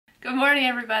Good morning,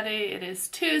 everybody. It is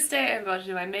Tuesday. I'm going to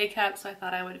do my makeup, so I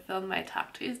thought I would film my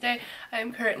Talk Tuesday. I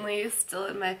am currently still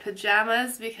in my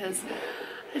pajamas because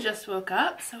I just woke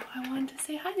up, so I wanted to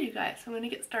say hi to you guys. I'm going to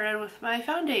get started with my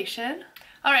foundation.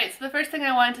 Alright, so the first thing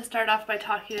I wanted to start off by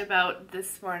talking about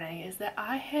this morning is that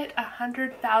I hit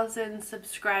 100,000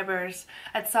 subscribers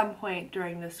at some point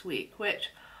during this week, which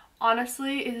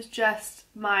honestly is just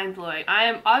mind-blowing. I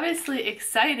am obviously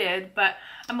excited, but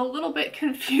I'm a little bit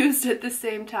confused at the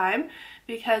same time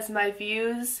because my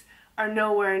views are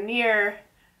nowhere near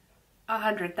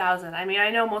 100,000. I mean, I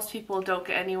know most people don't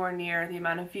get anywhere near the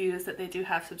amount of views that they do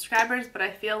have subscribers, but I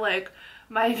feel like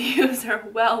my views are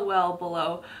well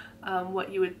below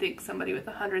what you would think somebody with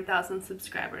 100,000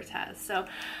 subscribers has. So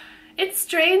it's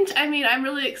strange. I mean, I'm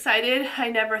really excited. I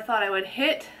never thought I would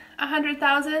hit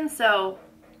 100,000, so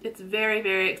it's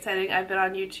very exciting. I've been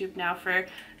on YouTube now for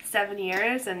 7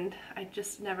 years and I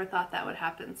just never thought that would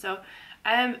happen. So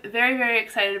I am very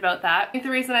excited about that. I think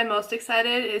the reason I'm most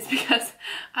excited is because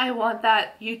I want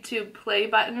that YouTube play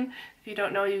button. If you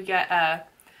don't know, you get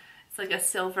it's like a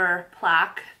silver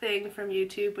plaque thing from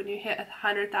YouTube when you hit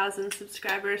 100,000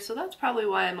 subscribers. So that's probably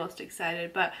why I'm most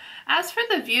excited. But as for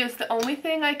the views, the only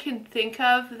thing I can think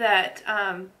of that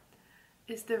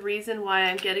is the reason why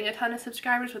I'm getting a ton of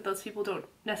subscribers, but those people don't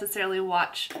necessarily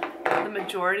watch the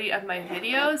majority of my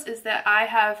videos, is that I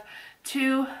have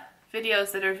two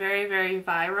videos that are very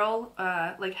viral,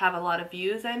 like have a lot of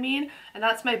views, I mean, and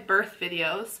that's my birth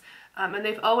videos, and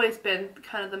they've always been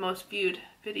kind of the most viewed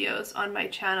videos on my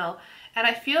channel. And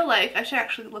I feel like, I should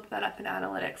actually look that up in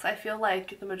analytics, I feel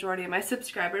like the majority of my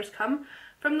subscribers come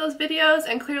from those videos,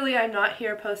 and clearly I'm not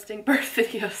here posting birth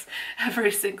videos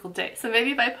every single day. So maybe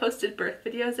if I posted birth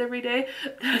videos every day,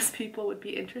 those people would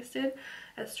be interested,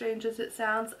 as strange as it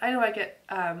sounds. I know I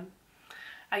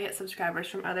get subscribers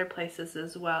from other places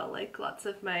as well, like lots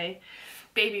of my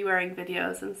baby wearing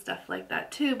videos and stuff like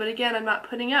that too, but again, I'm not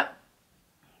putting up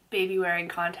baby wearing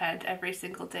content every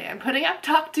single day. I'm putting up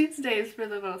Talk Tuesdays for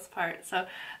the most part. So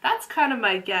that's kind of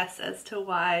my guess as to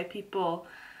why people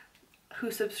who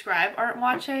subscribe aren't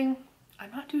watching.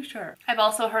 I'm not too sure. I've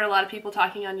also heard a lot of people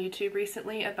talking on YouTube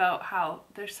recently about how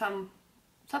there's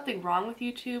something wrong with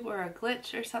YouTube or a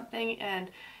glitch or something, and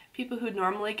people who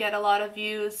normally get a lot of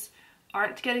views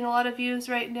aren't getting a lot of views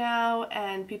right now,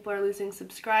 and people are losing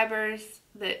subscribers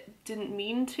that didn't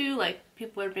mean to, like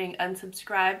people are being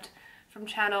unsubscribed from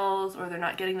channels, or they're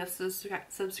not getting the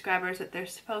subscribers that they're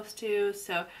supposed to.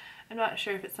 So I'm not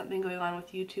sure if it's something going on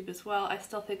with YouTube as well. I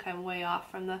still think I'm way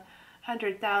off from the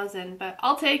 100,000, but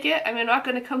I'll take it. I mean, I'm not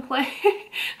going to complain.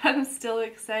 I'm still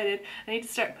excited. I need to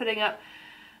start putting up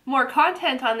more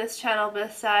content on this channel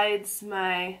besides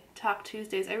my Talk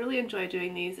Tuesdays. I really enjoy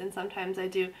doing these, and sometimes I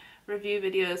do review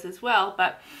videos as well,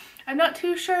 but I'm not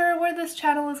too sure where this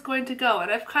channel is going to go, and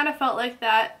I've kind of felt like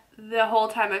that the whole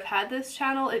time I've had this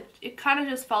channel. It kind of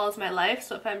just follows my life.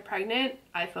 So if I'm pregnant,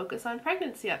 I focus on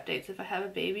pregnancy updates. If I have a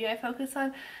baby, I focus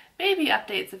on baby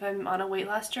updates. If I'm on a weight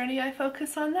loss journey, I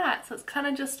focus on that. So it's kind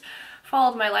of just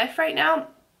followed my life right now.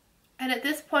 And at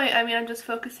this point, I mean, I'm just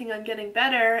focusing on getting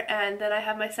better. And then I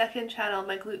have my second channel,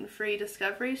 my gluten-free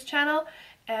discoveries channel,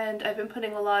 and I've been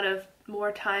putting a lot of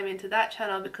more time into that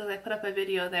channel because I put up a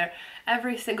video there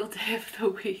every single day of the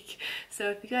week. So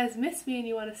if you guys miss me and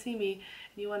you want to see me,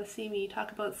 and you want to see me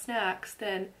talk about snacks,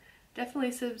 then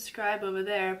definitely subscribe over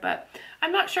there. But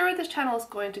I'm not sure where this channel is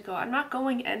going to go. I'm not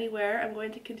going anywhere. I'm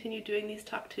going to continue doing these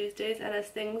Talk Tuesdays, and as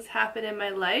things happen in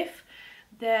my life,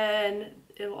 then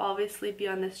it will obviously be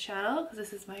on this channel because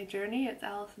this is my journey. It's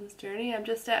Allison's journey. I'm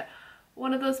just at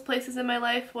one of those places in my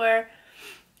life where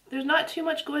there's not too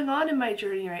much going on in my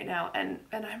journey right now, and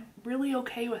I'm really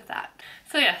okay with that.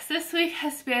 So yes, this week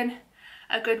has been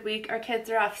a good week. Our kids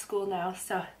are off school now,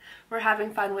 so we're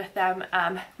having fun with them.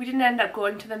 We didn't end up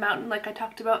going to the mountain like I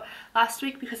talked about last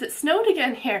week because it snowed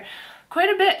again here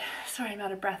quite a bit. Sorry, I'm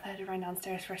out of breath. I had to run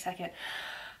downstairs for a second.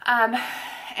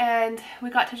 And we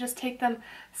got to just take them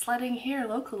sledding here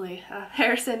locally.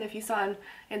 Harrison, if you saw on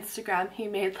Instagram, he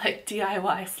made like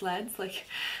DIY sleds, like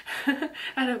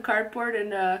out of cardboard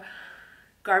and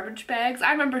garbage bags.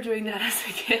 I remember doing that as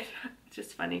a kid. It's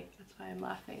just funny. That's why I'm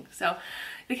laughing. So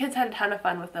the kids had a ton of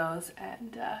fun with those,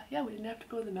 and yeah, we didn't have to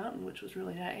go to the mountain, which was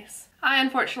really nice. I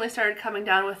unfortunately started coming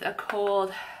down with a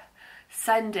cold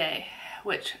Sunday,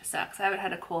 which sucks. I haven't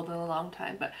had a cold in a long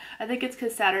time, but I think it's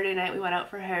because Saturday night we went out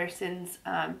for Harrison's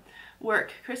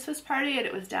work Christmas party, and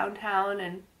it was downtown,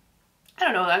 and I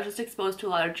don't know, I was just exposed to a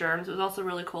lot of germs. It was also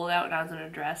really cold out, and I was in a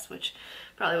dress, which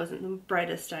probably wasn't the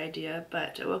brightest idea,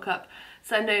 but I woke up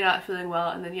Sunday not feeling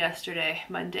well, and then yesterday,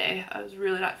 Monday, I was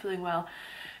really not feeling well,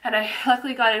 and I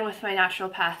luckily got in with my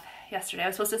naturopath yesterday. I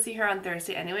was supposed to see her on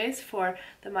Thursday anyways for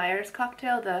the Myers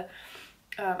cocktail, the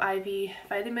IV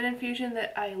vitamin infusion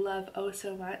that I love oh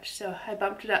so much. So I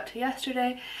bumped it up to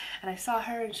yesterday and I saw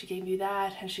her and she gave me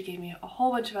that, and she gave me a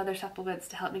whole bunch of other supplements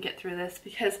to help me get through this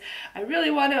because I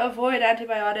really want to avoid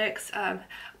antibiotics.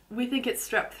 We think it's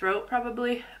strep throat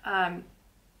probably, and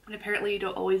apparently you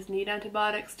don't always need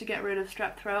antibiotics to get rid of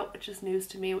strep throat, which is news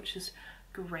to me, which is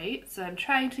great. So I'm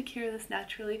trying to cure this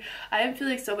naturally. I am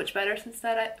feeling so much better since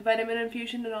that vitamin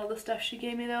infusion and all the stuff she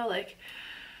gave me though. Like,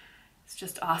 it's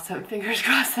just awesome. Fingers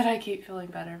crossed that I keep feeling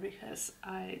better because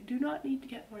I do not need to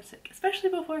get more sick, especially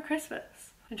before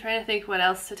Christmas. I'm trying to think what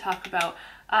else to talk about.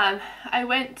 I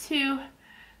went to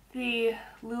the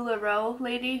LuLaRoe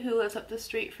lady who lives up the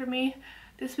street from me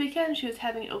this weekend. She was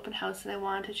having an open house and I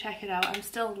wanted to check it out. I'm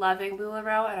still loving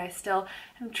LuLaRoe and I still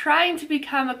am trying to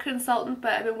become a consultant,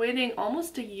 but I've been waiting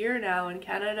almost a year now and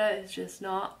Canada is just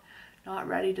not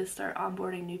ready to start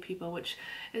onboarding new people, which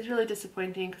is really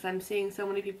disappointing because I'm seeing so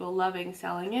many people loving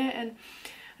selling it, and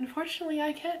unfortunately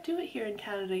I can't do it here in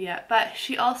Canada yet. But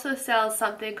she also sells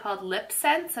something called lip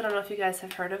scents. I don't know if you guys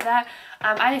have heard of that.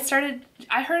 I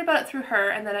heard about it through her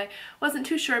and then I wasn't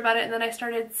too sure about it, and then I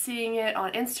started seeing it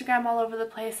on Instagram all over the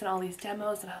place and all these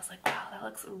demos, and I was like, wow, that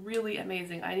looks really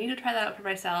amazing. I need to try that out for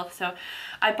myself. So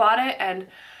I bought it and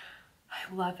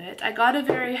I love it. I got a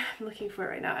very, I'm looking for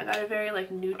it right now, I got a very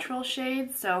like neutral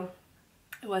shade, so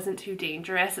it wasn't too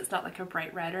dangerous. It's not like a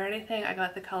bright red or anything. I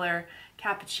got the color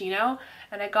Cappuccino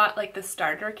and I got like the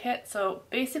starter kit. So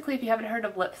basically, if you haven't heard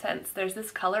of lip scents, there's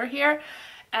this color here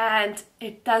and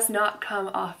it does not come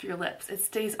off your lips. It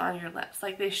stays on your lips.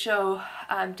 Like they show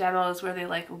demos where they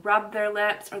like rub their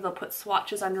lips, or they'll put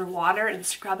swatches underwater and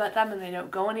scrub at them and they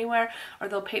don't go anywhere, or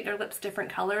they'll paint their lips different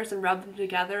colors and rub them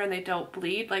together and they don't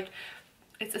bleed. Like,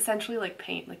 it's essentially like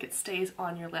paint, like it stays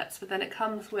on your lips. But then it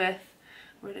comes with,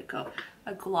 where'd it go?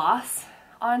 A gloss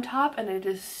on top, and it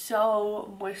is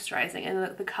so moisturizing,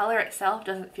 and the color itself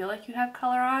doesn't feel like you have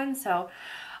color on. So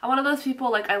I'm one of those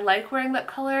people, like I like wearing lip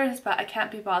colors, but I can't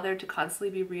be bothered to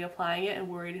constantly be reapplying it and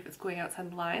worried if it's going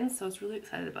outside the lines. So I was really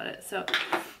excited about it. So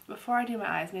before I do my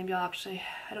eyes, maybe I'll actually,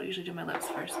 I don't usually do my lips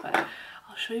first, but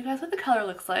I'll show you guys what the color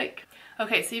looks like.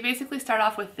 Okay, so you basically start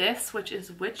off with this, which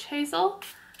is witch hazel.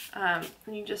 And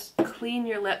you just clean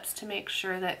your lips to make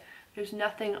sure that there's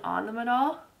nothing on them at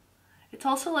all. It's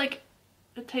also like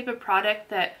the type of product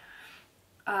that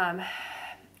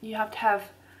you have to have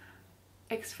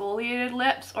exfoliated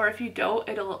lips, or if you don't,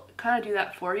 it'll kind of do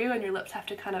that for you and your lips have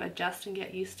to kind of adjust and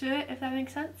get used to it, if that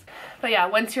makes sense. But yeah,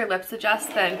 once your lips adjust,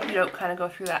 then you don't kind of go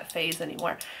through that phase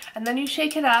anymore. And then you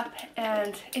shake it up,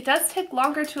 and it does take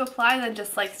longer to apply than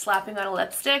just like slapping on a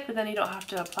lipstick, but then you don't have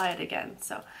to apply it again.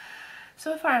 So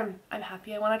far I'm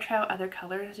happy. I want to try out other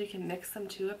colors. You can mix them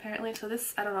too apparently. So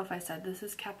this, I don't know if I said, this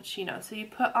is Cappuccino. So you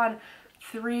put on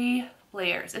 3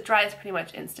 layers. It dries pretty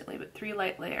much instantly, but 3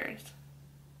 light layers.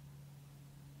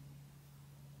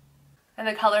 And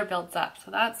the color builds up.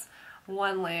 So that's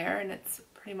 1 layer and it's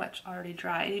pretty much already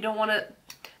dry. And you don't want to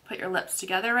put your lips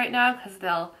together right now because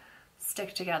they'll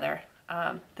stick together.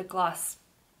 The gloss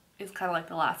is kind of like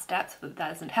the last step so that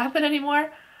doesn't happen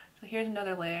anymore. So here's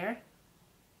another layer.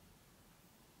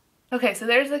 Okay, so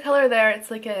there's the color there. It's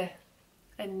like a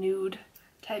nude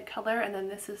type color, and then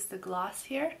this is the gloss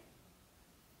here.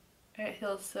 It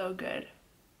feels so good.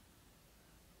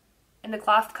 And the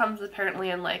gloss comes apparently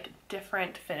in like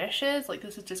different finishes. Like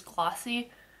this is just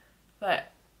glossy, but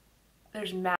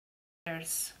there's matte,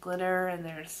 there's glitter, and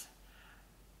there's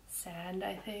sand,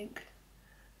 I think.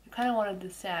 I kind of wanted the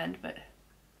sand, but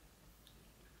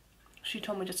she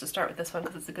told me just to start with this one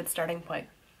because it's a good starting point.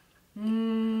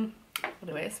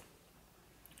 Anyways.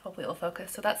 Hopefully it'll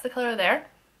focus. So that's the color there.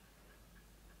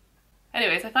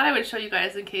 Anyways, I thought I would show you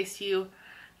guys in case you,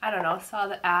 I don't know, saw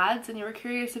the ads and you were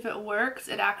curious if it works.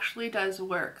 It actually does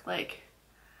work. Like,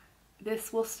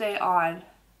 this will stay on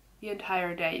the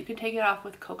entire day. You can take it off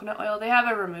with coconut oil. They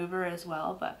have a remover as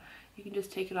well, but you can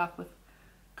just take it off with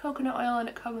coconut oil and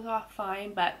it comes off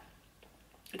fine, but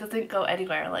it doesn't go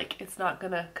anywhere. Like, it's not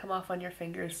gonna come off on your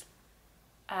fingers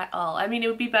at all. I mean, it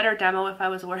would be better demo if I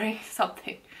was wearing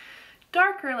something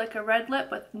darker like a red lip,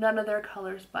 but none of their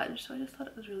colors budge, so I just thought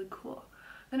it was really cool.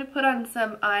 I'm gonna put on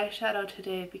some eyeshadow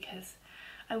today because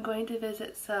I'm going to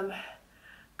visit some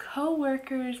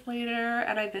co-workers later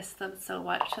and I miss them so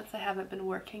much since I haven't been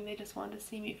working. They just wanted to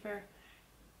see me for,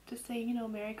 to say, you know,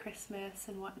 Merry Christmas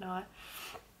and whatnot.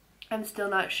 I'm still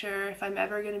not sure if I'm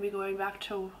ever going to be going back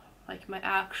to like my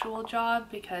actual job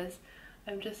because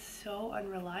I'm just so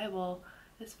unreliable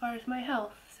as far as my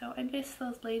health. So I miss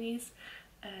those ladies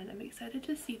and I'm excited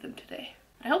to see them today.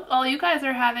 I hope all you guys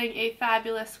are having a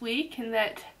fabulous week and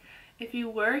that if you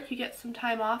work, you get some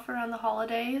time off around the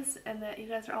holidays, and that you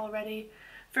guys are all ready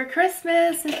for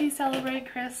Christmas if you celebrate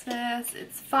Christmas.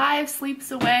 It's 5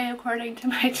 sleeps away according to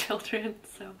my children,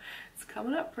 so it's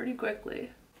coming up pretty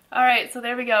quickly. Alright, so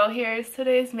there we go. Here's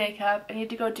today's makeup. I need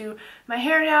to go do my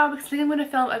hair now because I think I'm going to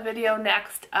film a video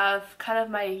next of kind of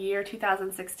my year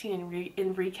 2016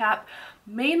 in recap,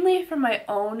 mainly from my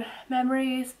own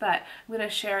memories, but I'm going to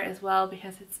share it as well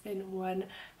because it's been one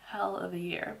hell of a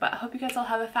year. But I hope you guys all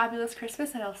have a fabulous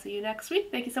Christmas, and I'll see you next week.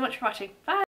 Thank you so much for watching. Bye!